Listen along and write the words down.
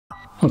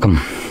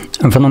Welcome.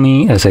 In front of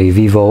me is a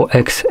VIVO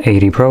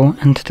X80 Pro,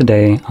 and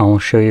today I'll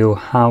show you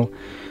how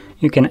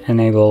you can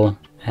enable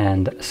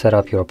and set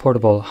up your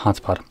portable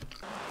hotspot.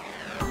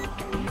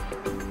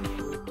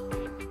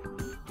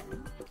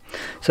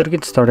 So to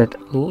get started,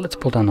 let's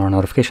pull down our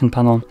notification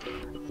panel,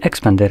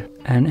 expand it,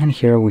 and in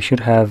here we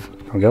should have,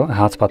 there we go, a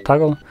hotspot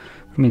toggle.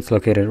 It means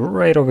located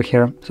right over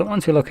here. So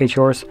once you locate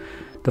yours,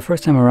 the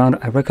first time around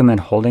I recommend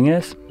holding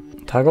this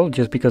toggle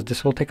just because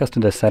this will take us to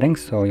the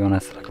settings. So you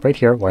want to select right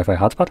here, Wi-Fi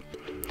Hotspot,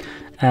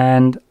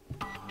 and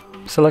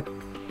select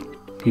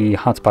the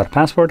hotspot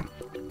password.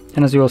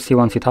 And as you will see,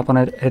 once you tap on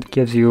it, it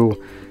gives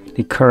you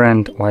the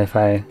current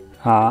Wi-Fi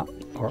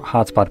or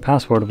hotspot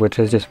password, which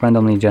is just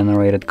randomly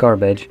generated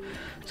garbage.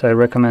 So I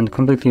recommend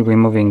completely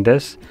removing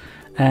this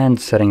and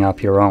setting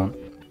up your own.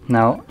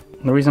 Now,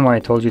 the reason why I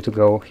told you to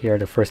go here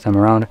the first time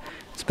around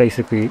is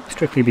basically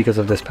strictly because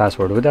of this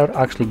password. Without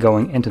actually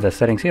going into the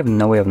settings, you have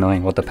no way of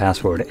knowing what the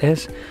password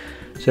is.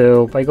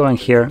 So by going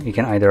here, you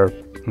can either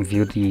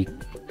view the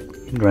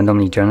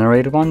randomly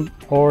generated one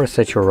or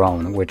set your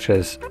own, which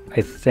is,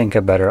 I think,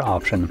 a better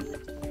option.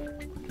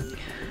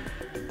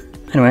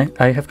 Anyway,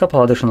 I have a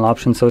couple additional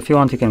options, so if you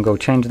want, you can go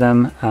change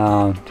them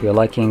to your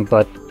liking,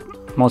 but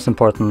most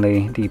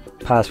importantly, the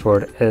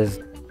password is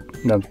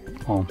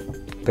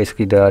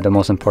basically the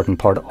most important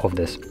part of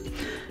this.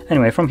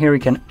 Anyway, from here you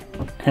can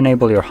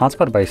enable your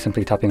hotspot by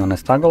simply tapping on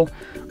this toggle,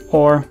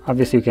 or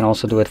obviously you can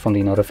also do it from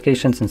the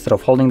notifications. Instead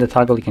of holding the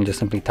toggle, you can just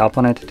simply tap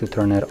on it to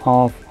turn it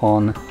off,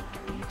 on,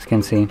 as you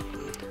can see.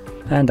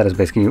 And that is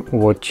basically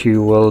what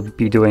you will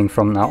be doing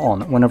from now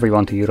on. Whenever you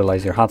want to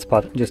utilize your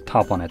hotspot, just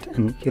tap on it,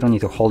 and you don't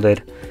need to hold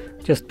it,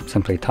 just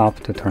simply tap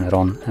to turn it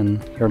on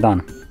and you're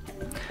done.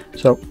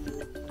 So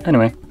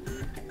anyway,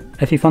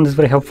 if you found this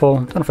very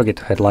helpful, don't forget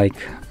to hit like,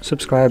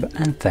 subscribe,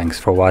 and thanks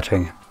for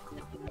watching.